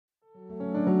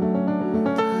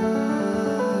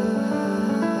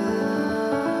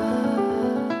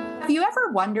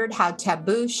Ever wondered how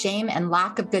taboo, shame, and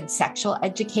lack of good sexual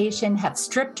education have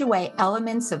stripped away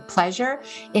elements of pleasure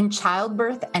in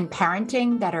childbirth and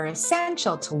parenting that are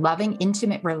essential to loving,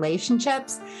 intimate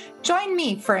relationships? Join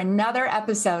me for another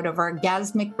episode of our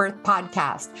Orgasmic Birth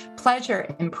Podcast,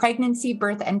 Pleasure in Pregnancy,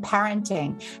 Birth, and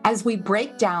Parenting, as we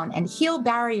break down and heal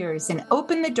barriers and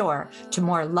open the door to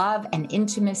more love and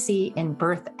intimacy in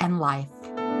birth and life.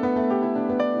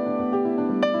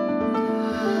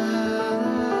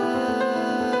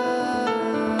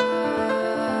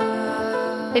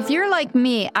 If you're like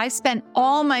me, I spent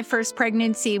all my first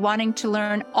pregnancy wanting to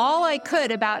learn all I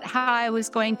could about how I was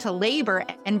going to labor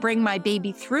and bring my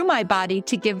baby through my body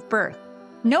to give birth.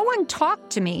 No one talked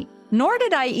to me, nor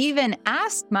did I even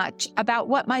ask much about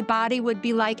what my body would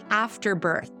be like after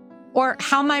birth, or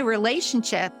how my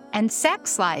relationship and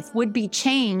sex life would be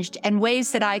changed and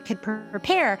ways that I could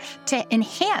prepare to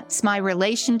enhance my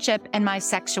relationship and my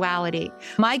sexuality.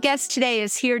 My guest today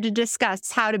is here to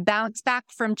discuss how to bounce back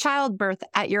from childbirth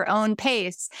at your own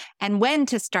pace and when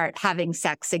to start having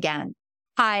sex again.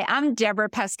 Hi, I'm Deborah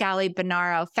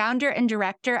Pascali-Bonaro, founder and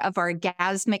director of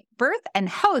Orgasmic Birth and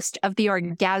host of the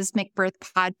Orgasmic Birth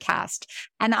Podcast.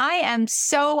 And I am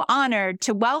so honored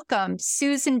to welcome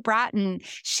Susan Bratton.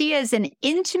 She is an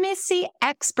intimacy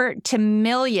expert to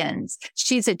millions.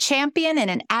 She's a champion and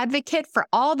an advocate for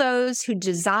all those who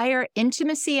desire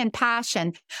intimacy and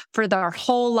passion for their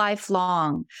whole life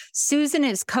long. Susan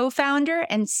is co-founder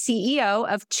and CEO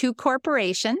of two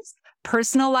corporations,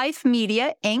 Personal Life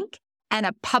Media, Inc., and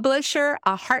a publisher,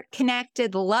 a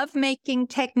heart-connected lovemaking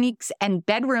techniques and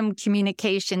bedroom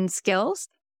communication skills,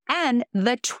 and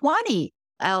The 20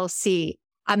 LC,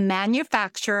 a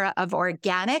manufacturer of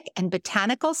organic and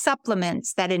botanical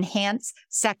supplements that enhance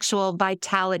sexual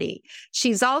vitality.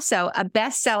 She's also a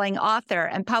best-selling author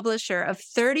and publisher of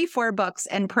 34 books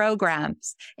and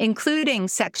programs, including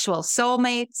Sexual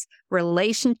Soulmates,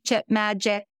 Relationship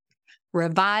Magic,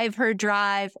 Revive Her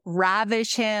Drive,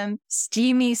 Ravish Him,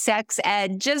 Steamy Sex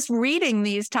Ed. Just reading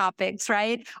these topics,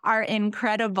 right, are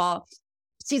incredible.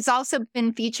 She's also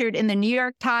been featured in the New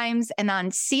York Times and on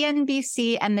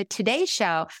CNBC and the Today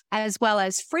Show, as well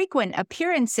as frequent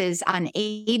appearances on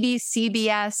ABC,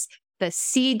 the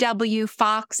CW,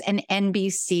 Fox, and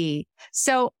NBC.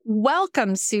 So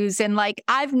welcome, Susan.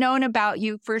 I've known about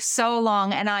you for so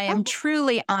long, and I am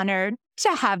truly honored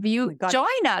to have you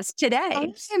join us today.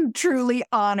 I am truly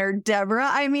honored, Deborah.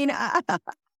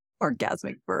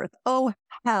 Orgasmic birth. Oh,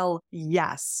 hell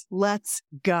yes. Let's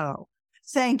go.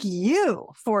 Thank you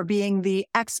for being the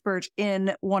expert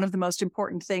in one of the most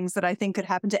important things that I think could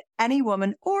happen to any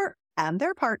woman and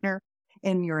their partner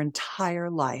in your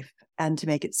entire life, and to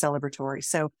make it celebratory.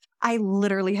 So I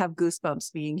literally have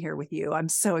goosebumps being here with you. I'm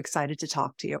so excited to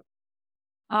talk to you.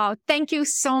 Oh, thank you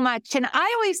so much. And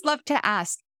I always love to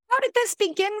ask, how did this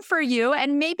begin for you?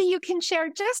 And maybe you can share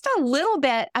just a little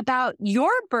bit about your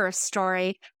birth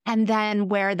story and then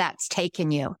where that's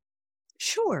taken you.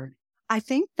 Sure. I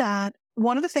think that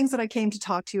one of the things that I came to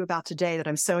talk to you about today that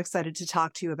I'm so excited to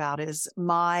talk to you about is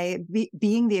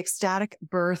being the ecstatic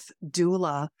birth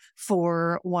doula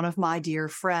for one of my dear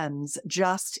friends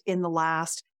just in the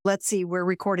last, we're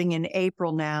recording in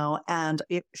April now, and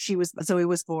Zoe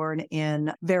was born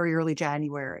in very early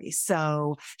January.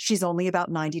 So she's only about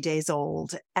 90 days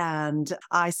old. And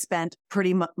I spent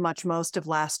pretty much most of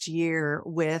last year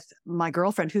with my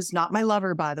girlfriend, who's not my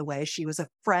lover, by the way. She was a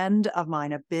friend of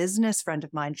mine, a business friend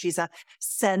of mine. She's a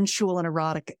sensual and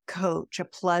erotic coach, a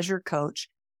pleasure coach,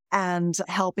 and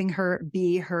helping her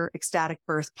be her ecstatic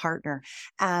birth partner.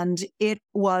 And it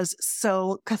was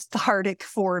so cathartic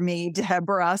for me,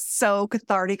 Deborah, so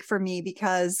cathartic for me,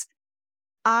 because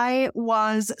I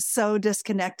was so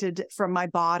disconnected from my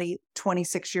body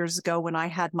 26 years ago when I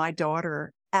had my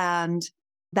daughter. And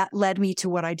that led me to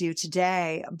what I do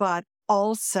today. But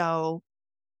also,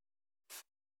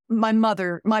 my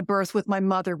birth with my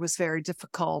mother was very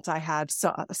difficult. I had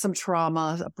some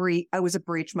trauma, I was a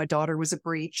breech. My daughter was a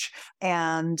breech.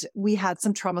 And we had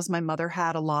some traumas. My mother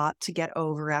had a lot to get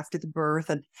over after the birth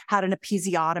and had an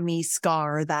episiotomy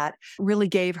scar that really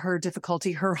gave her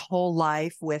difficulty her whole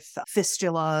life with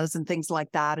fistulas and things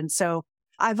like that. And so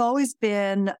I've always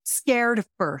been scared of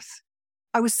birth.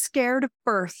 I was scared of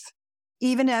birth,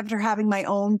 even after having my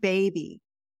own baby.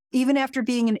 Even after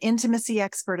being an intimacy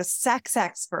expert, a sex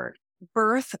expert,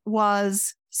 birth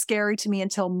was scary to me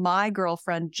until my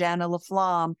girlfriend, Jenna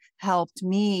LaFlamme, helped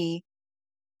me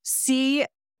see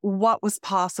what was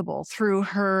possible through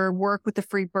her work with the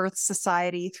Free Birth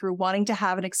Society, through wanting to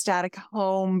have an ecstatic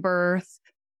home birth,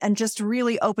 and just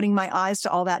really opening my eyes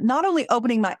to all that. Not only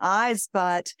opening my eyes,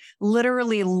 but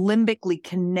literally limbically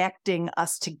connecting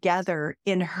us together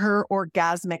in her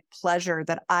orgasmic pleasure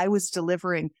that I was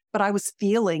delivering, but I was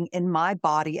feeling in my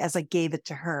body as I gave it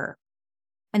to her.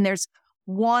 And there's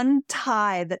one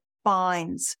tie that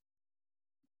binds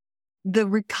the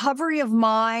recovery of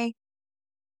my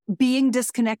being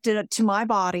disconnected to my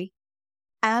body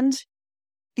and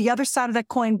the other side of that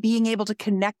coin, being able to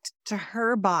connect to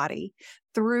her body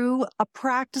through a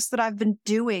practice that I've been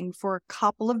doing for a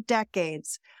couple of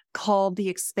decades called the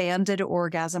expanded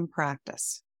orgasm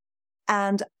practice.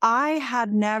 And I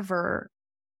had never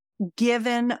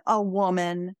given a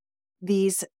woman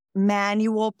these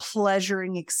manual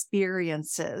pleasuring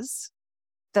experiences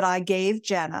that I gave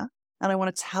Jenna. And I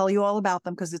want to tell you all about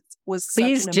them because it was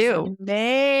such an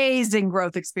amazing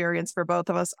growth experience for both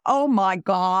of us. Oh my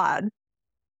God.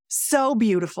 So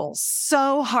beautiful,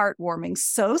 so heartwarming,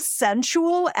 so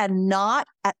sensual, and not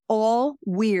at all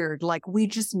weird. Like we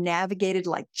just navigated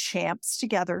like champs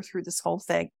together through this whole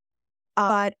thing.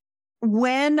 But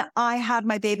when I had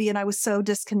my baby and I was so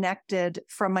disconnected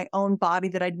from my own body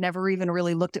that I'd never even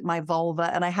really looked at my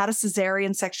vulva, and I had a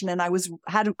cesarean section, and I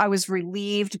was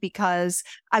relieved because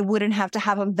I wouldn't have to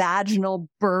have a vaginal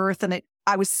birth, and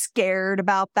I was scared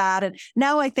about that. And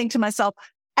now I think to myself,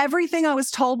 everything I was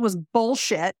told was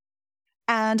bullshit.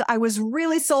 And I was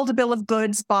really sold a bill of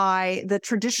goods by the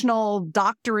traditional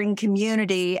doctoring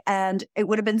community. And it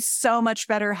would have been so much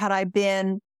better had I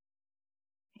been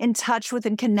in touch with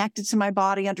and connected to my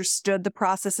body, understood the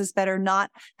processes better, not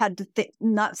had to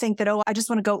not think that, oh, I just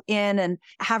want to go in and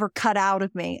have her cut out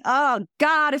of me. Oh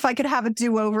God, if I could have a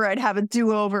do-over, I'd have a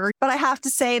do-over. But I have to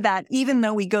say that even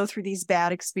though we go through these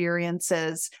bad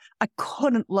experiences, I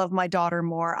couldn't love my daughter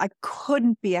more. I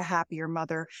couldn't be a happier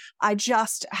mother. I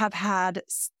just have had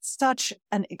such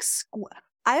an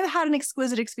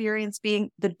exquisite experience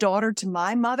being the daughter to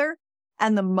my mother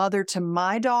and the mother to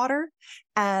my daughter.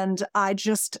 And I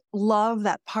just love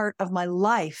that part of my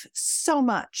life so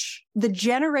much. The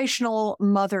generational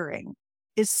mothering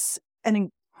is an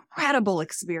incredible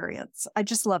experience. I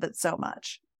just love it so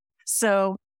much.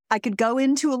 So I could go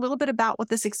into a little bit about what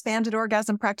this expanded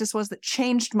orgasm practice was that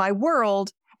changed my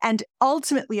world and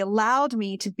ultimately allowed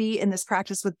me to be in this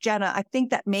practice with Jenna. I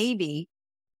think that maybe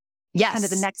kind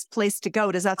of the next place to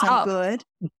go. Does that sound good?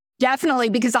 Definitely,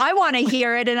 because I want to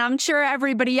hear it, and I'm sure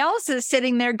everybody else is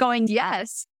sitting there going,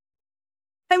 yes.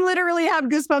 I literally have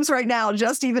goosebumps right now,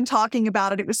 just even talking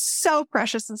about it. It was so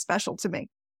precious and special to me.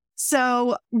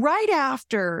 So right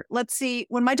after, let's see,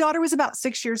 when my daughter was about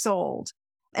 6 years old,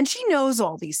 and she knows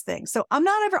all these things. So I'm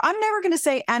never going to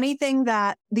say anything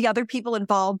that the other people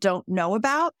involved don't know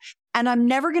about. And I'm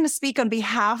never going to speak on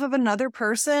behalf of another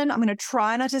person. I'm going to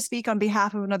try not to speak on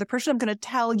behalf of another person. I'm going to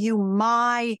tell you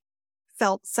my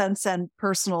felt sense and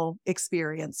personal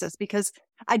experiences, because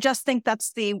I just think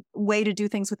that's the way to do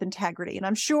things with integrity. And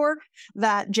I'm sure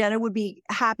that Jenna would be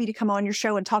happy to come on your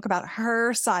show and talk about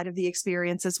her side of the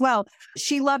experience as well.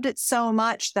 She loved it so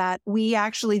much that we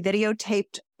actually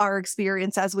videotaped our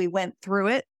experience as we went through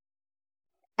it.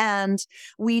 And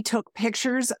we took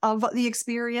pictures of the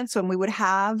experience when we would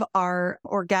have our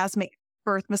orgasmic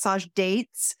birth massage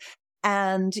dates.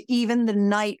 And even the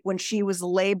night when she was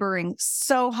laboring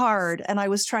so hard, and I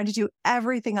was trying to do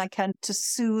everything I can to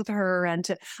soothe her and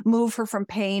to move her from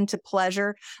pain to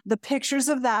pleasure, the pictures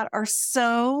of that are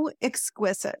so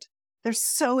exquisite. They're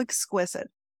so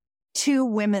exquisite. Two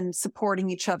women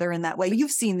supporting each other in that way. You've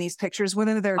seen these pictures,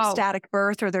 whether they're ecstatic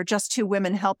birth or they're just two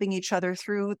women helping each other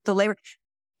through the labor.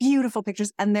 Beautiful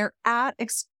pictures. And they're at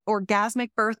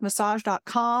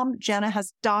orgasmicbirthmassage.com. Jenna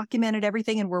has documented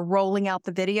everything, and we're rolling out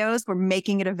the videos. We're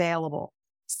making it available.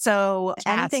 So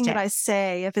anything that I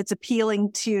say, if it's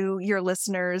appealing to your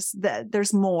listeners,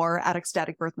 there's more at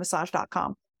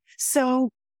ecstaticbirthmassage.com.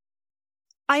 So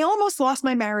I almost lost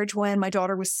my marriage when my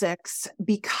daughter was 6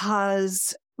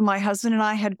 because my husband and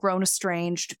I had grown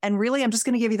estranged. And really, I'm just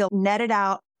going to give you the netted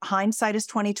out. Hindsight is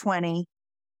 2020.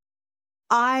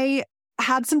 I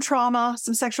had some trauma,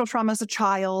 some sexual trauma as a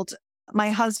child.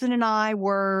 My husband and I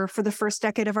were, for the first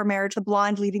decade of our marriage, the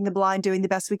blind leading the blind, doing the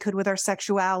best we could with our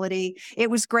sexuality.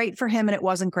 It was great for him and it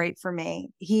wasn't great for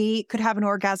me. He could have an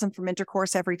orgasm from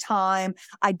intercourse every time.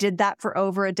 I did that for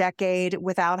over a decade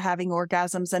without having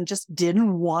orgasms and just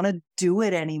didn't want to do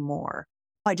it anymore.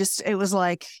 It was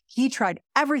like he tried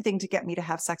everything to get me to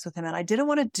have sex with him and I didn't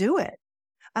want to do it.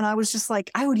 And I was just like,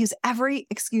 I would use every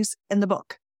excuse in the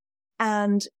book.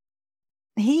 And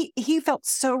he felt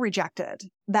so rejected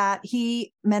that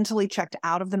he mentally checked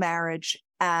out of the marriage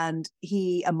and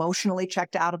he emotionally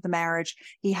checked out of the marriage.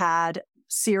 He had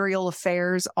serial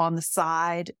affairs on the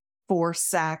side. for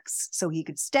sex so he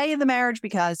could stay in the marriage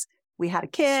because we had a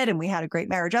kid and we had a great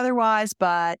marriage otherwise,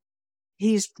 but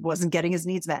he wasn't getting his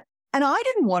needs met. And I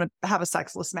didn't want to have a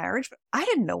sexless marriage, but I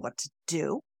didn't know what to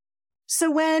do. So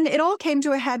when it all came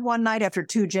to a head one night after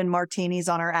 2 gin martinis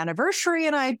on our anniversary,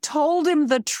 and I told him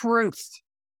the truth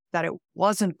that it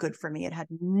wasn't good for me. It had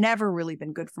never really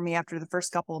been good for me after the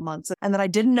first couple of months, and that I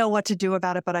didn't know what to do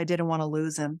about it, but I didn't want to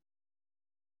lose him.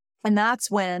 And that's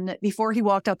when, before he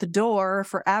walked out the door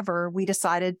forever, we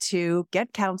decided to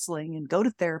get counseling and go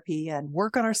to therapy and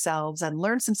work on ourselves and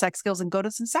learn some sex skills and go to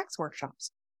some sex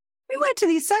workshops. We went to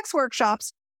these sex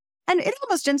workshops and it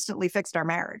almost instantly fixed our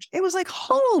marriage. It was like,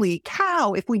 holy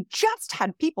cow, if we just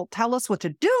had people tell us what to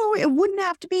do, it wouldn't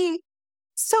have to be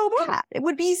so bad. It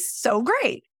would be so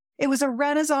great. It was a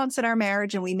renaissance in our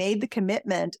marriage, and we made the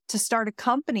commitment to start a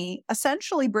company,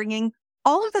 essentially bringing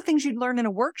all of the things you'd learn in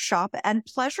a workshop and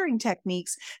pleasuring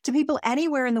techniques to people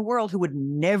anywhere in the world who would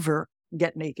never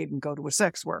get naked and go to a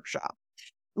sex workshop,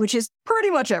 which is pretty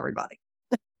much everybody,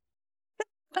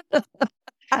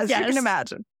 as you can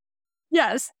imagine.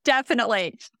 Yes,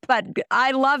 definitely. But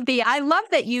I love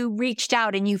that you reached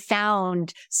out and you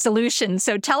found solutions.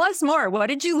 So tell us more. What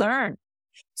did you learn?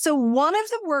 So one of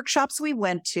the workshops we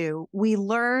went to, we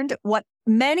learned what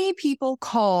many people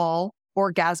call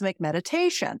orgasmic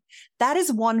meditation. That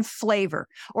is one flavor.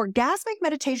 Orgasmic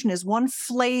meditation is one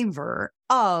flavor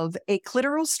of a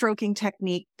clitoral stroking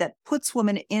technique that puts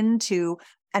women into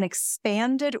an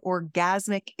expanded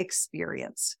orgasmic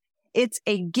experience. It's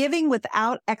a giving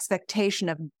without expectation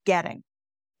of getting.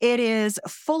 It is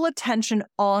full attention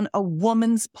on a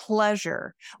woman's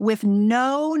pleasure with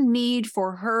no need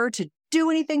for her to do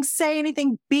anything, say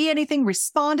anything, be anything,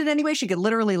 respond in any way. She could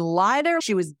literally lie there.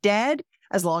 She was dead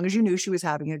as long as you knew she was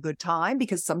having a good time,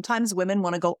 because sometimes women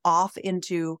want to go off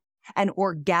into an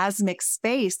orgasmic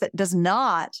space that does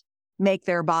not make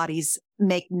their bodies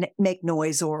make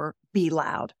noise or be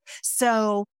loud.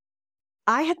 So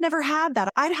I had never had that.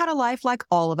 I'd had a life like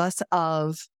all of us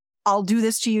of, I'll do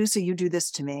this to you, so you do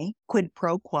this to me. Quid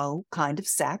pro quo kind of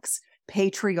sex,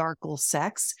 patriarchal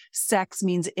sex. Sex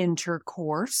means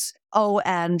intercourse.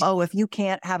 If you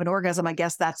can't have an orgasm, I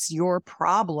guess that's your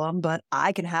problem, but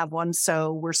I can have one,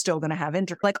 so we're still going to have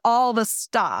like all the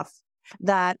stuff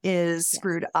that is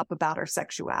screwed up about our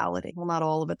sexuality. Well, not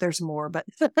all of it. There's more, but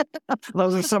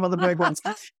those are some of the big ones.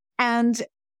 And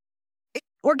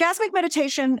orgasmic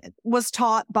meditation was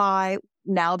taught by,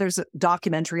 now there's a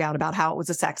documentary out about how it was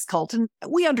a sex cult. And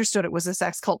we understood it was a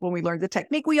sex cult when we learned the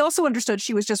technique. We also understood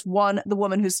she was just the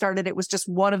woman who started it was just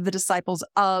one of the disciples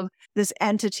of this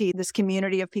entity, this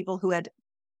community of people who had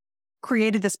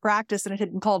created this practice, and it had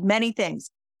been called many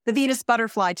things. The Venus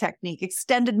butterfly technique,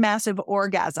 extended massive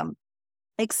orgasm,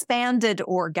 expanded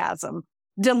orgasm,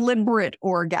 deliberate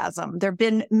orgasm. There have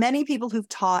been many people who've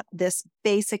taught this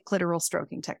basic clitoral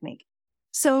stroking technique.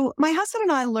 So my husband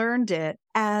and I learned it,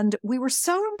 and we were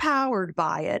so empowered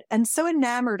by it and so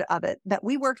enamored of it that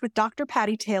we worked with Dr.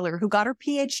 Patty Taylor, who got her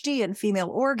PhD in female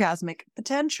orgasmic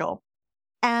potential.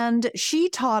 And she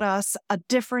taught us a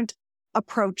different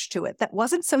approach to it that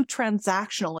wasn't so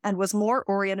transactional and was more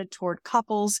oriented toward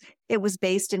couples. It was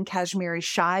based in Kashmiri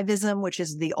Shaivism, which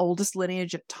is the oldest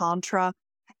lineage of Tantra.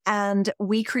 And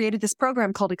we created this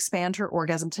program called Expand Her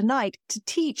Orgasm Tonight to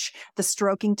teach the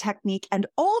stroking technique and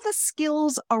all the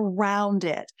skills around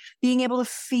it, being able to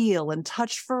feel and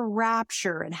touch for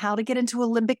rapture and how to get into a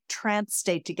limbic trance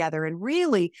state together, and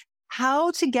really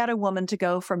how to get a woman to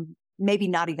go from maybe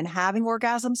not even having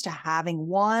orgasms to having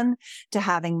one, to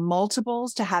having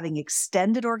multiples, to having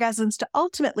extended orgasms, to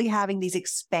ultimately having these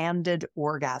expanded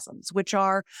orgasms, which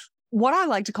are what I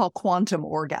like to call quantum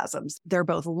orgasms. They're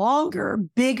both longer,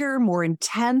 bigger, more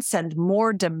intense, and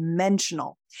more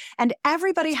dimensional. And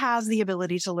everybody has the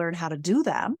ability to learn how to do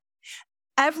them.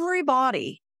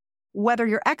 Everybody, whether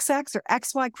you're XX or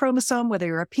XY chromosome, whether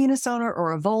you're a penis owner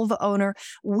or a vulva owner,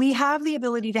 we have the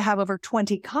ability to have over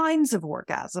 20 kinds of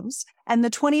orgasms. And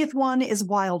the 20th one is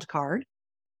wild card.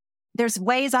 There's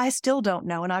ways I still don't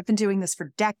know, and I've been doing this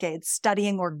for decades,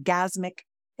 studying orgasmic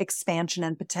expansion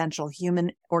and potential,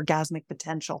 human orgasmic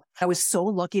potential. I was so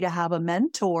lucky to have a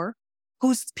mentor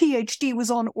whose PhD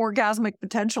was on orgasmic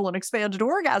potential and expanded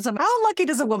orgasm. How lucky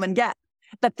does a woman get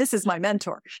that this is my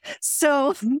mentor?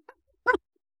 So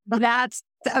that's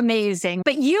amazing.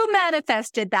 But you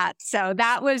manifested that. So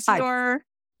that was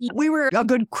we were a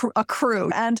good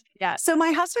crew. And so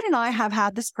my husband and I have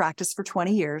had this practice for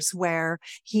 20 years where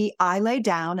I lay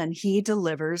down and he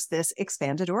delivers this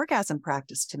expanded orgasm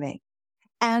practice to me.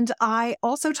 And I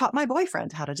also taught my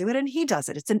boyfriend how to do it, and he does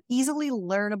it. It's an easily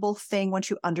learnable thing once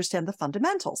you understand the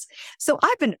fundamentals. So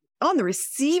I've been on the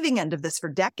receiving end of this for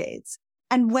decades.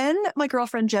 And when my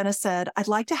girlfriend Jenna said, I'd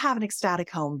like to have an ecstatic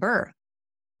home birth,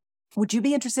 would you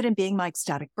be interested in being my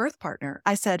ecstatic birth partner?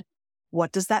 I said,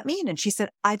 what does that mean? And she said,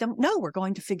 I don't know. We're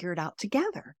going to figure it out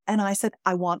together. And I said,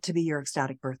 I want to be your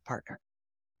ecstatic birth partner.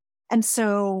 And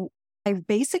so I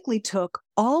basically took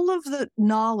all of the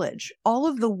knowledge, all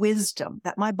of the wisdom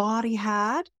that my body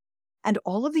had, and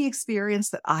all of the experience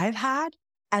that I've had,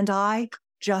 and I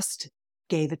just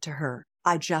gave it to her.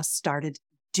 I just started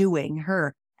doing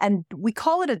her. And we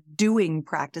call it a doing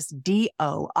practice,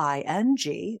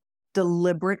 DOING,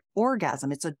 deliberate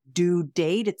orgasm. It's a due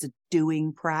date. It's a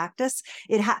doing practice.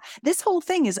 This whole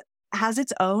thing has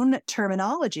its own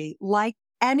terminology, like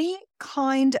any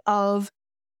kind of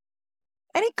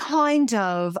a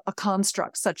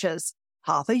construct, such as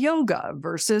hatha yoga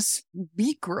versus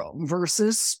Bikram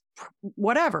versus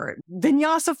whatever,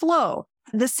 vinyasa flow.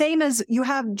 The same as you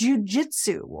have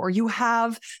jujitsu or you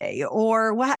have,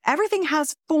 everything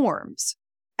has forms,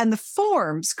 and the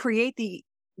forms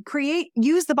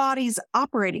use the body's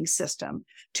operating system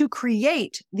to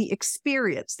create the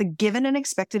experience, the given and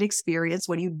expected experience.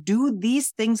 When you do these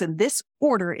things in this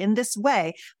order, in this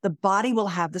way, the body will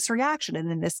have this reaction.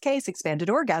 And in this case, expanded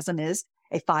orgasm is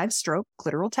a 5-stroke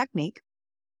clitoral technique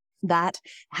that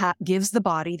gives the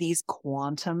body these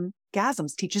quantum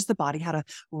gasms, teaches the body how to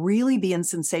really be in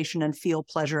sensation and feel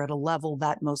pleasure at a level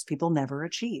that most people never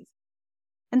achieve.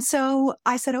 And so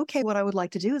I said, okay, what I would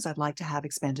like to do is I'd like to have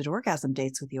expanded orgasm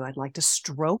dates with you. I'd like to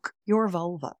stroke your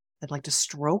vulva. I'd like to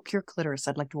stroke your clitoris.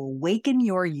 I'd like to awaken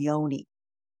your yoni.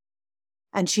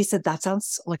 And she said, that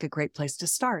sounds like a great place to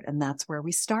start. And that's where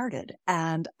we started.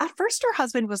 And at first her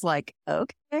husband was like,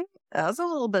 okay, that's a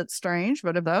little bit strange,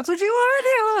 but if that's what you want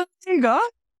to do, you go.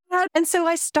 And so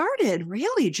I started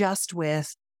really just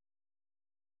with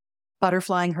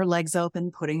butterflying her legs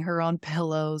open, putting her on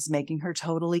pillows, making her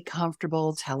totally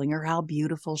comfortable, telling her how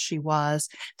beautiful she was,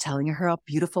 telling her how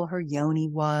beautiful her yoni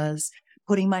was,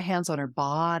 putting my hands on her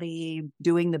body,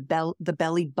 doing the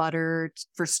belly butter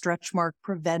for stretch mark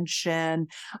prevention,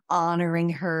 honoring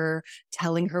her,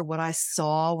 telling her what I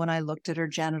saw when I looked at her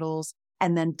genitals,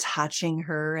 and then touching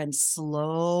her and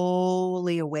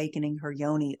slowly awakening her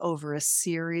yoni over a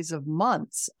series of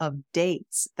months of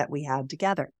dates that we had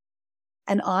together.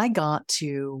 And I got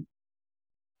to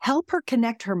help her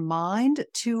connect her mind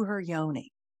to her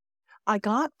yoni. I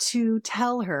got to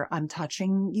tell her, I'm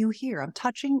touching you here.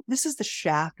 This is the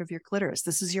shaft of your clitoris.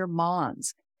 This is your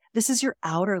mons. This is your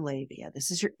outer labia.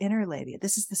 This is your inner labia.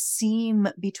 This is the seam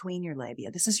between your labia.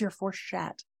 This is your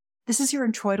fourchette. This is your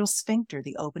introital sphincter,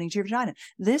 the opening to your vagina.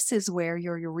 This is where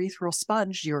your urethral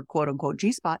sponge, your quote unquote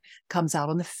G-spot, comes out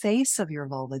on the face of your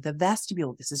vulva, the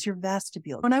vestibule. This is your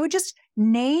vestibule. And I would just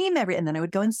name and then I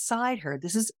would go inside her.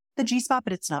 This is the G-spot,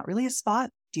 but it's not really a spot.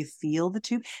 Do you feel the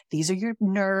tube? These are your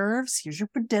nerves. Here's your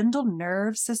pudendal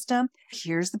nerve system.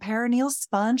 Here's the perineal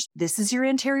sponge. This is your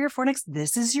anterior fornix.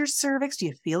 This is your cervix. Do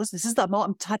you feel this? This is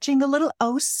I'm touching the little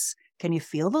os. Can you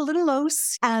feel the little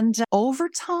os? And over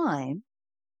time,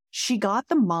 she got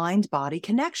the mind-body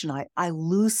connection. I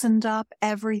loosened up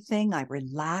everything. I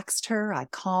relaxed her. I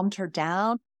calmed her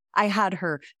down. I had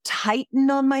her tighten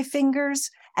on my fingers,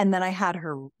 and then I had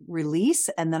her release,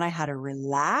 and then I had her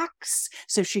relax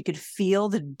so she could feel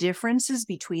the differences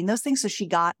between those things. So she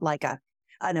got like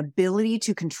an ability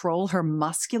to control her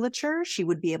musculature. She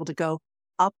would be able to go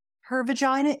up her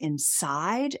vagina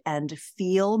inside and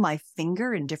feel my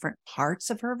finger in different parts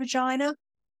of her vagina.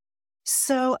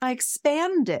 So I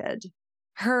expanded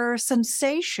her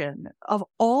sensation of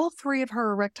all 3 of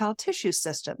her erectile tissue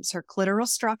systems, her clitoral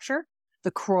structure,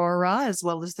 the crura, as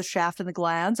well as the shaft and the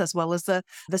glands, as well as the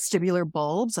vestibular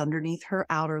bulbs underneath her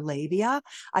outer labia.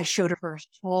 I showed her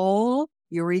whole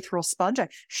urethral sponge. I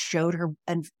showed her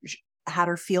and had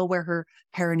her feel where her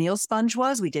perineal sponge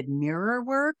was. We did mirror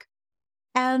work.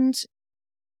 And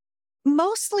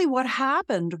mostly what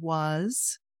happened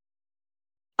was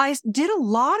I did a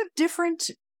lot of different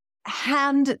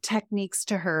hand techniques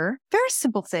to her, very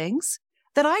simple things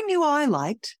that I knew I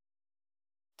liked.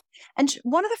 And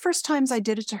one of the first times I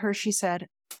did it to her, she said,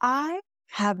 I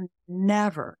have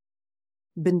never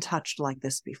been touched like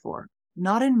this before.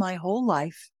 Not in my whole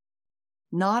life.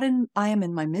 I am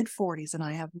in my mid-40s and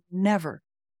I have never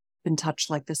been touched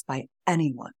like this by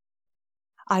anyone.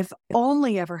 I've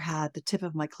only ever had the tip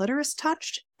of my clitoris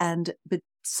touched but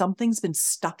something's been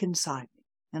stuck inside me.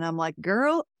 And I'm like,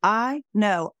 girl, I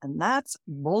know. And that's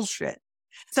bullshit.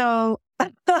 So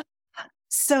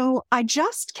I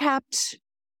just kept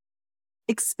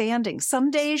expanding. Some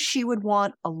days she would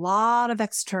want a lot of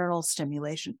external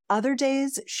stimulation. Other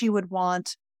days she would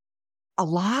want a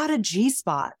lot of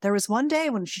G-spot. There was one day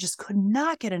when she just could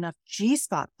not get enough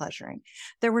G-spot pleasuring.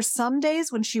 There were some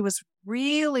days when she was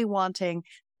really wanting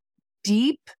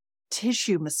deep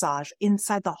tissue massage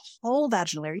inside the whole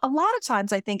vaginal area. A lot of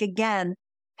times, I think, again,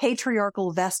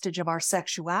 patriarchal vestige of our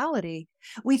sexuality,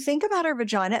 we think about our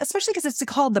vagina, especially because it's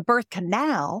called the birth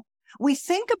canal. We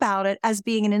think about it as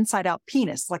being an inside-out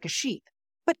penis, like a sheath,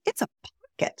 but it's a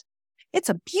pocket. It's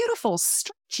a beautiful,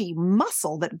 stretchy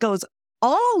muscle that goes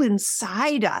all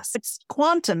inside us. It's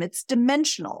quantum, it's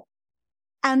dimensional.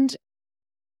 And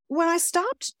when I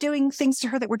stopped doing things to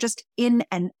her that were just in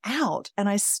and out, and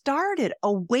I started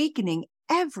awakening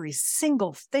every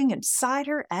single thing inside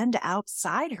her and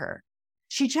outside her,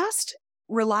 she just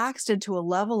relaxed into a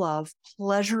level of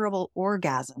pleasurable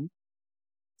orgasm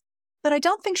that I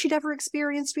don't think she'd ever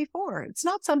experienced before. It's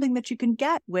not something that you can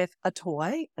get with a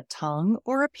toy, a tongue,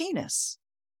 or a penis.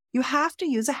 You have to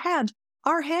use a hand.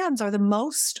 Our hands are the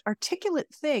most articulate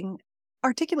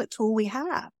tool we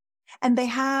have. And they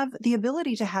have the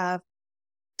ability to have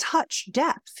touch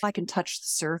depth. I can touch the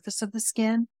surface of the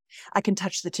skin. I can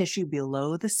touch the tissue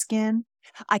below the skin.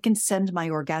 I can send my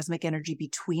orgasmic energy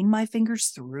between my fingers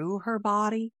through her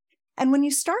body. And when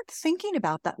you start thinking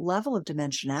about that level of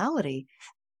dimensionality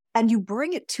and you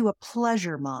bring it to a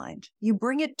pleasure mind, you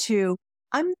bring it to,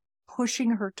 I'm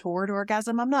pushing her toward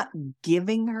orgasm. I'm not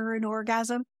giving her an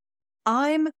orgasm.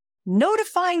 I'm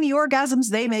notifying the orgasms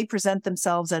they may present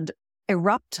themselves and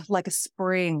erupt like a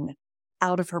spring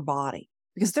out of her body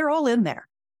because they're all in there.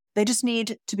 They just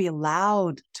need to be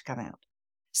allowed to come out.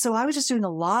 So I was just doing a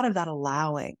lot of that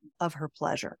allowing of her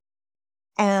pleasure.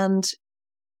 And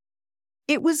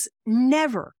it was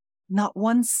never, not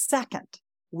 1 second,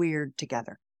 weird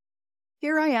together.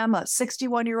 Here I am, a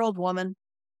 61-year-old woman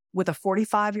with a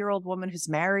 45-year-old woman who's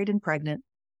married and pregnant,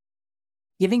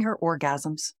 giving her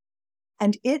orgasms.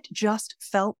 And it just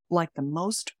felt like the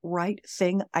most right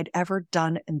thing I'd ever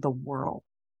done in the world.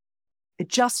 It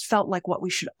just felt like what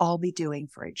we should all be doing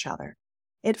for each other.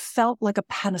 It felt like a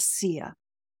panacea.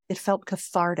 It felt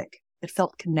cathartic. It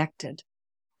felt connected.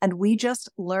 And we just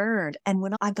learned. And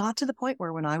when I got to the point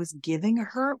where when I was giving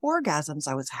her orgasms,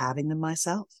 I was having them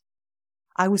myself.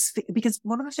 Because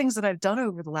one of the things that I've done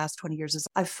over the last 20 years is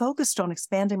I've focused on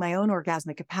expanding my own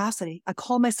orgasmic capacity. I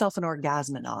call myself an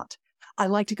orgasmonaut. I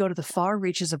like to go to the far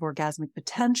reaches of orgasmic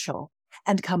potential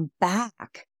and come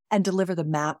back and deliver the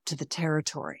map to the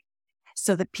territory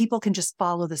so that people can just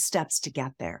follow the steps to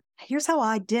get there. Here's how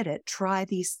I did it. Try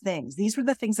these things. These were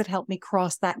the things that helped me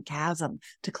cross that chasm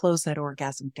to close that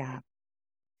orgasm gap.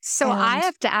 So I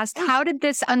have to ask, how did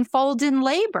this unfold in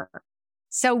labor?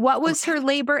 So what was her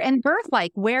labor and birth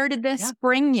like? Where did this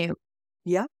bring you?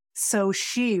 Yeah. So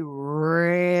she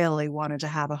really wanted to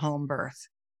have a home birth.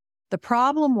 The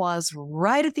problem was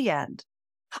right at the end.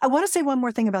 I want to say one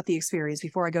more thing about the experience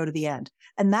before I go to the end.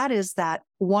 And that is that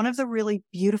one of the really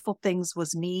beautiful things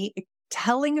was me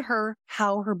telling her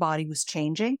how her body was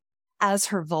changing as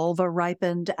her vulva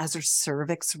ripened, as her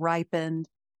cervix ripened,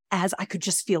 as I could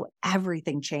just feel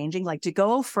everything changing, like to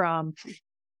go from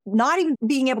not even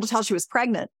being able to tell she was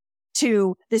pregnant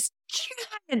to this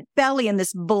giant belly and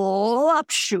this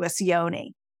voluptuous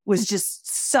yoni was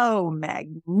just so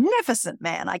magnificent,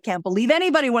 man. I can't believe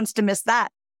anybody wants to miss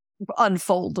that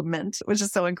unfoldment. It was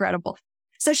just so incredible.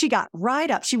 So she got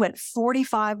right up. She went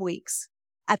 45 weeks.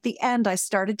 At the end, I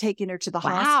started taking her to the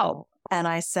hospital. And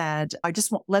I said,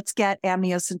 let's get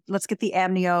the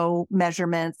amnio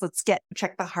measurements.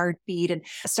 Check the heartbeat, and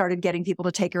started getting people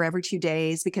to take her every 2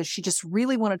 days because she just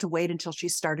really wanted to wait until she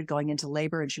started going into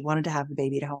labor and she wanted to have the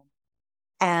baby at home.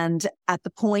 And at the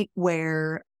point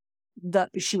where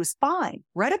she was fine,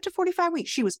 right up to 45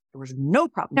 weeks, there was no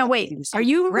problem. No, wait, are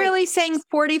you really saying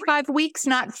 45 weeks,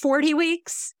 not 40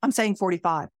 weeks? I'm saying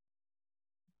 45.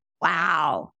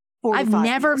 Wow. I've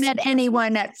never met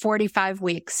anyone at 45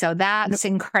 weeks. So that's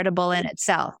incredible in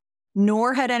itself.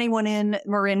 Nor had anyone in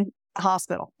Marin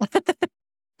Hospital.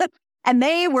 And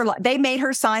they made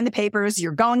her sign the papers.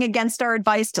 You're going against our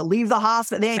advice to leave the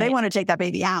hospital. They want to take that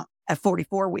baby out at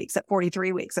 44 weeks, at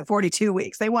 43 weeks, at 42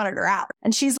 weeks. They wanted her out.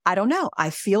 And she's, I don't know.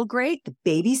 I feel great. The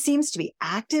baby seems to be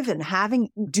active and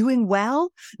doing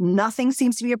well. Nothing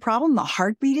seems to be a problem. The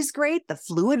heartbeat is great. The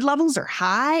fluid levels are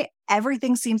high.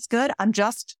 Everything seems good. I'm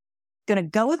just going to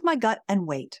go with my gut and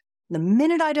wait. The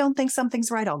minute I don't think something's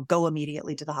right, I'll go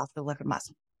immediately to the hospital if it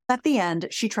must. At the end,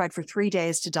 she tried for 3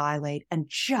 days to dilate and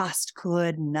just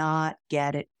could not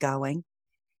get it going.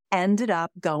 Ended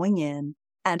up going in.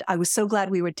 And I was so glad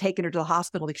we had taken her to the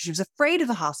hospital because she was afraid of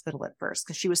the hospital at first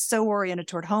because she was so oriented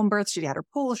toward home birth. She had her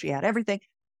pool. She had everything.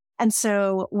 And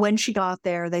so when she got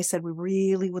there, they said, we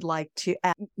really would like to,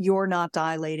 you're not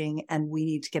dilating and we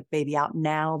need to get baby out.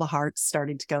 Now the heart's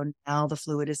starting to go. Now the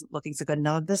fluid isn't looking so good.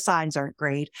 None of the signs aren't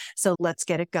great. So let's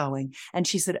get it going. And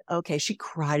she said, okay. She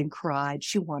cried and cried.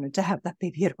 She wanted to have that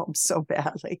baby at home so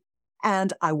badly.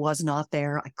 And I was not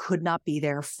there. I could not be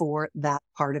there for that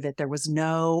part of it. There was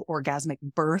no orgasmic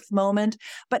birth moment.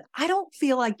 But I don't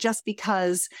feel like just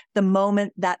because the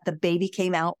moment that the baby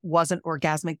came out wasn't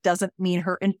orgasmic doesn't mean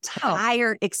her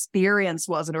entire experience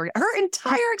wasn't her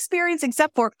entire experience,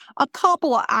 except for a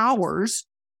couple of hours,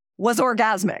 was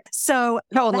orgasmic. So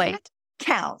Totally. that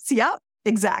counts. Yep.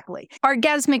 Exactly.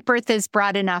 Orgasmic birth is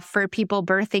broad enough for people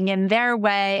birthing in their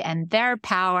way and their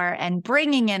power and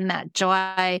bringing in that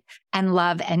joy and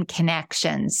love and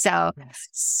connection. So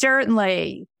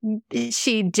certainly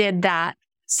she did that.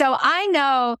 So I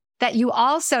know that you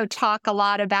also talk a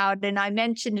lot about, and I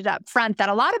mentioned it up front, that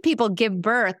a lot of people give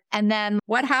birth and then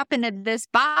what happened to this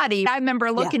body? I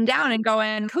remember looking down and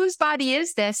going, whose body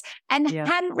is this? And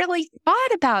hadn't really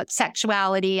thought about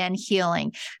sexuality and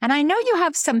healing. And I know you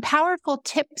have some powerful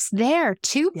tips there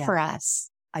too for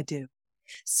us. I do.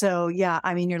 So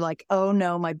I mean, you're like, oh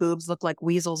no, my boobs look like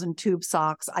weasels in tube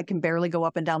socks. I can barely go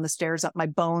up and down the stairs up my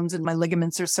bones and my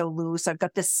ligaments are so loose. I've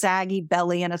got this saggy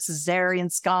belly and a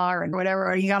cesarean scar and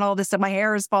whatever. You got all this and my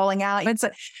hair is falling out.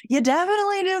 You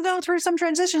definitely do go through some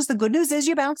transitions. The good news is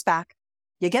you bounce back.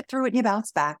 You get through it and you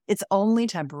bounce back. It's only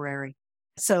temporary.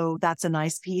 So that's a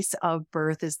nice piece of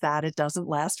birth, is that it doesn't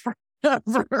last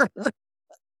forever.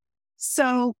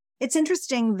 So it's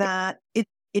interesting that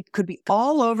it could be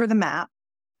all over the map.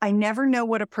 I never know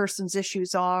what a person's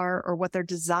issues are or what their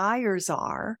desires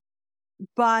are,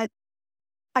 but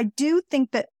I do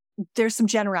think that there's some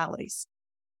generalities.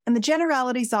 And the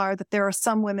generalities are that there are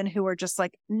some women who are just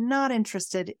like not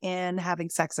interested in having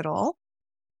sex at all.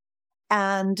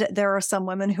 And there are some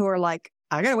women who are like,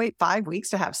 I got to wait 5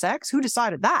 weeks to have sex. Who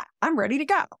decided that? I'm ready to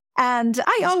go. And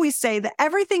I always say that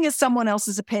everything is someone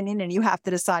else's opinion and you have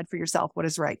to decide for yourself what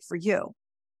is right for you.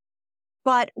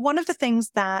 But one of the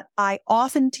things that I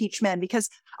often teach men, because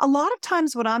a lot of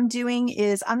times what I'm doing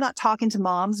is I'm not talking to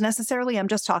moms necessarily. I'm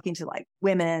just talking to like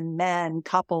women, men,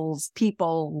 couples,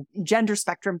 people, gender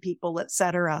spectrum people,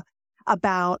 etc.,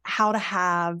 about how to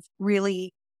have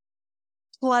really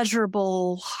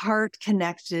pleasurable,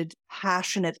 heart-connected,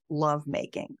 passionate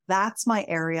lovemaking. That's my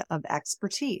area of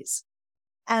expertise.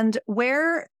 And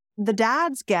where the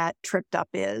dads get tripped up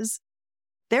is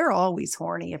they're always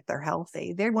horny if they're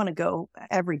healthy. They want to go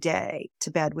every day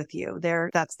to bed with you.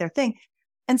 That's their thing.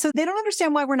 And so they don't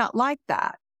understand why we're not like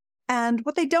that. And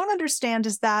what they don't understand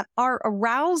is that our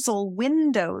arousal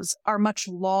windows are much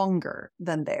longer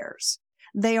than theirs.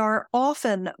 They are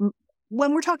often,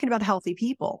 when we're talking about healthy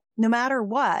people, no matter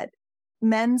what,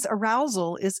 men's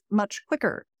arousal is much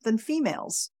quicker than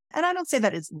females. And I don't say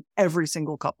that it's every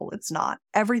single couple. It's not.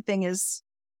 Everything is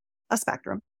a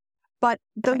spectrum. But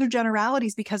those are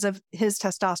generalities because of his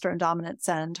testosterone dominance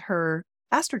and her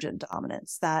estrogen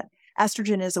dominance, that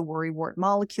estrogen is a worrywart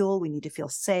molecule. We need to feel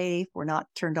safe. We're not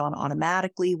turned on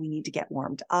automatically. We need to get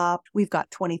warmed up. We've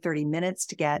got 20, 30 minutes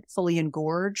to get fully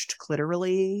engorged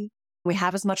clitorally. We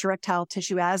have as much erectile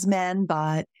tissue as men,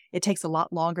 but it takes a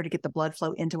lot longer to get the blood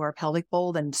flow into our pelvic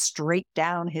bowl than straight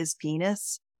down his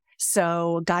penis.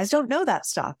 So guys don't know that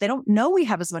stuff. They don't know we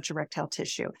have as much erectile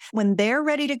tissue. When they're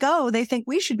ready to go, they think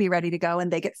we should be ready to go and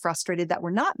they get frustrated that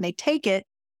we're not. And they take it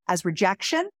as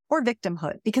rejection or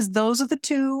victimhood because those are the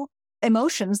two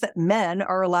emotions that men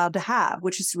are allowed to have,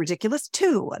 which is ridiculous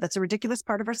too. That's a ridiculous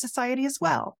part of our society as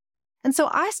well. And so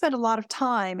I spend a lot of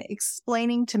time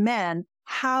explaining to men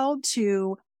how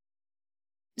to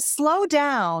slow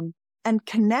down and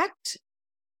connect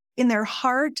in their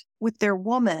heart with their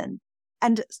woman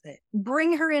and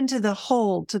bring her into the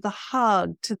hold, to the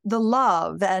hug, to the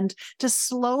love, and to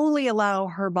slowly allow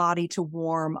her body to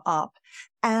warm up.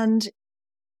 And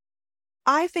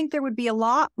I think there would be a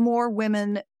lot more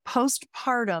women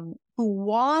postpartum who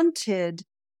wanted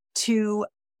to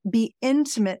be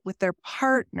intimate with their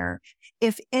partner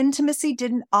if intimacy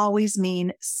didn't always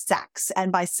mean sex.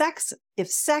 And by sex, if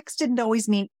sex didn't always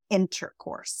mean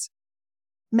intercourse.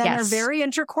 Men are very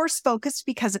intercourse focused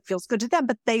because it feels good to them,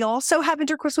 but they also have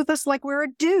intercourse with us like we're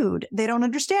a dude. They don't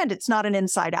understand it's not an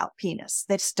inside out penis.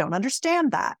 They just don't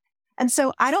understand that. And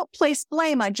so I don't place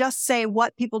blame. I just say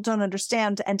what people don't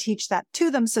understand and teach that to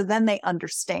them so then they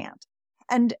understand.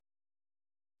 And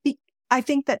I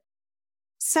think that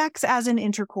sex as an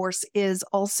intercourse is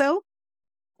also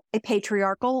a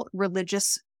patriarchal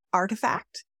religious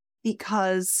artifact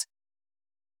because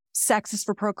sex is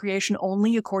for procreation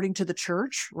only according to the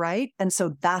church, right? And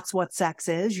so that's what sex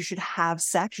is. You should have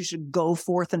sex. You should go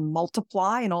forth and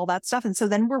multiply and all that stuff. And so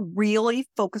then we're really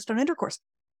focused on intercourse.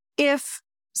 If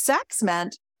sex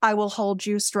meant I will hold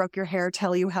you, stroke your hair,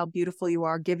 tell you how beautiful you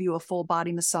are, give you a full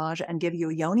body massage and give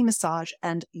you a yoni massage,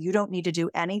 and you don't need to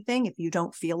do anything if you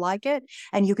don't feel like it,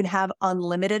 and you can have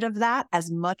unlimited of that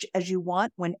as much as you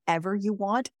want, whenever you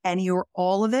want, and you're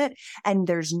all of it, and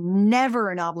there's never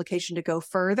an obligation to go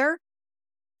further,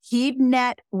 he'd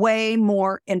net way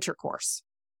more intercourse,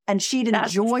 and she'd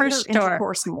enjoy her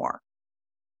intercourse more.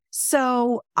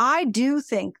 So I do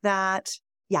think that,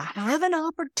 have an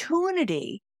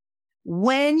opportunity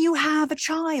when you have a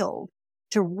child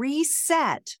to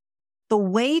reset the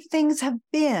way things have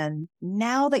been,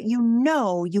 now that you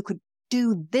know you could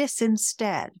do this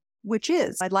instead, which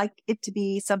is, I'd like it to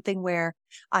be something where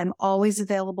I'm always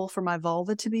available for my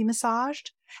vulva to be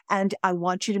massaged. And I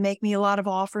want you to make me a lot of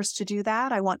offers to do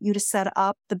that. I want you to set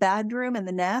up the bedroom and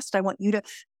the nest. I want you to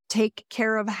take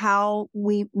care of how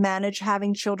we manage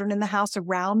having children in the house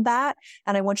around that.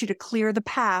 And I want you to clear the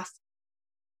path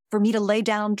for me to lay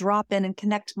down, drop in, and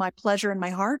connect my pleasure and my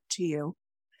heart to you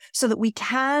so that we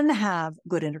can have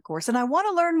good intercourse. And I want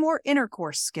to learn more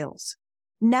intercourse skills.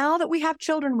 Now that we have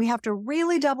children, we have to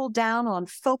really double down on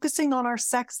focusing on our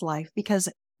sex life, because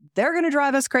they're going to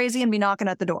drive us crazy and be knocking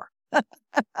at the door.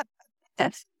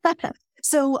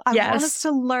 So I want us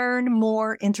to learn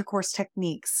more intercourse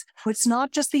techniques. It's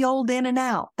not just the old in and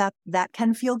out. That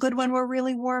can feel good when we're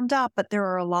really warmed up, but there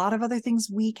are a lot of other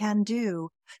things we can do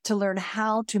to learn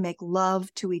how to make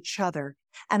love to each other.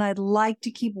 And I'd like to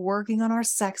keep working on our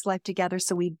sex life together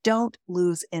so we don't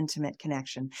lose intimate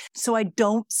connection. So I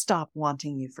don't stop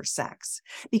wanting you for sex,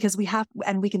 because we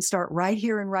can start right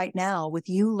here and right now with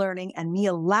you learning and me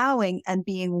allowing and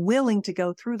being willing to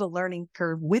go through the learning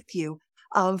curve with you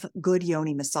of good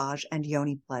yoni massage and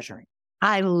yoni pleasuring.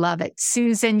 I love it.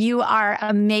 Susan, you are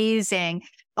amazing.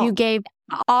 You gave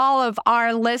all of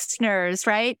our listeners,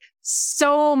 right,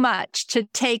 so much to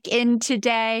take in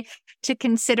today, to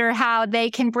consider how they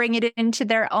can bring it into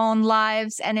their own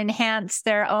lives and enhance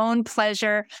their own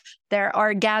pleasure, their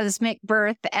orgasmic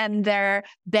birth, and their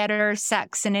better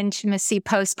sex and intimacy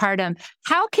postpartum.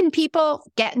 How can people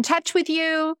get in touch with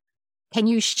you? Can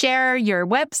you share your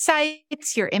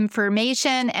websites, your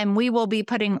information? And we will be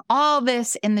putting all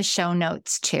this in the show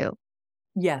notes too.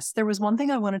 Yes, there was one thing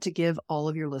I wanted to give all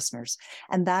of your listeners,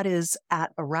 and that is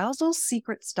at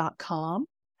arousalsecrets.com.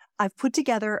 I've put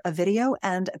together a video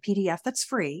and a PDF that's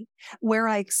free where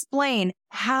I explain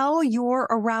how your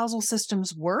arousal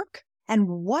systems work and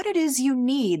what it is you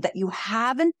need that you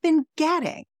haven't been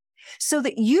getting, so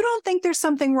that you don't think there's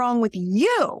something wrong with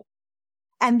you,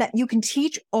 and that you can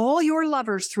teach all your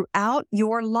lovers throughout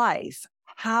your life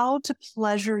how to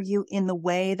pleasure you in the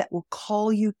way that will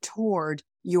call you toward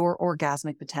your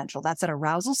orgasmic potential. That's at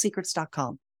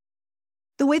arousalsecrets.com.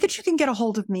 The way that you can get a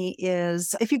hold of me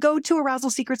is if you go to Arousal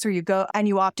Secrets, or you go and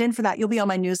you opt in for that, you'll be on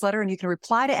my newsletter and you can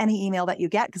reply to any email that you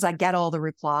get, because I get all the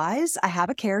replies. I have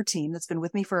a care team that's been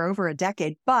with me for over a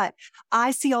decade, but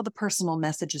I see all the personal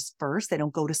messages first. They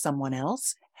don't go to someone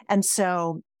else. And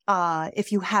so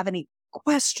if you have any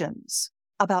questions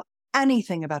about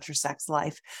anything about your sex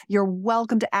life, you're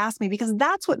welcome to ask me, because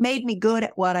that's what made me good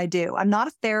at what I do. I'm not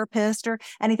a therapist or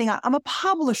anything. I'm a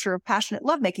publisher of passionate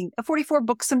lovemaking, 44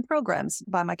 books and programs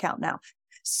by my count now.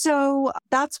 So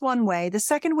that's one way. The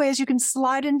second way is you can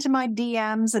slide into my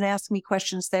DMs and ask me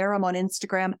questions there. I'm on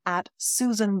Instagram at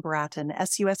Susan Bratton,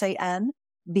 SusanBratton,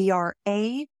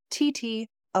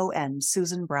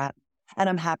 Susan Bratton. And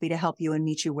I'm happy to help you and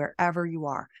meet you wherever you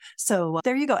are. So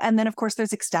there you go. And then, of course,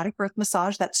 there's Ecstatic Birth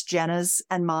Massage. That's Jenna's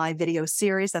and my video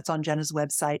series. That's on Jenna's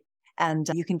website. And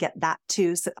you can get that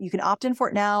too. So you can opt in for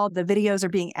it now. The videos are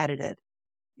being edited.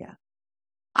 Yeah.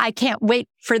 I can't wait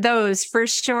for those for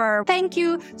sure. Thank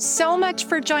you so much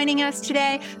for joining us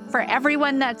today. For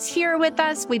everyone that's here with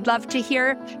us, we'd love to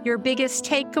hear your biggest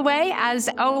takeaway. As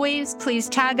always, please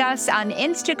tag us on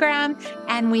Instagram.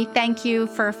 And we thank you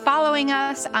for following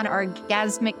us on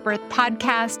Orgasmic Birth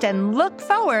Podcast, and look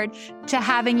forward to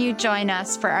having you join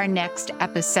us for our next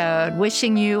episode.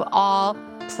 Wishing you all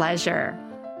pleasure.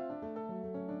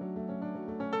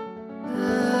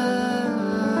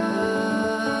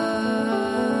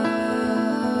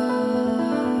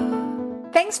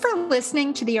 Thanks for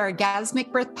listening to the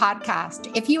Orgasmic Birth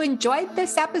Podcast. If you enjoyed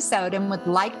this episode and would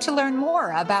like to learn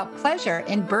more about pleasure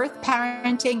in birth,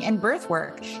 parenting, and birth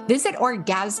work, visit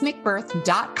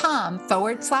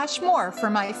orgasmicbirth.com/more for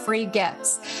my free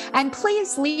gifts. And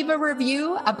please leave a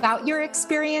review about your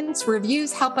experience.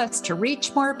 Reviews help us to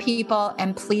reach more people,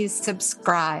 and please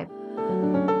subscribe.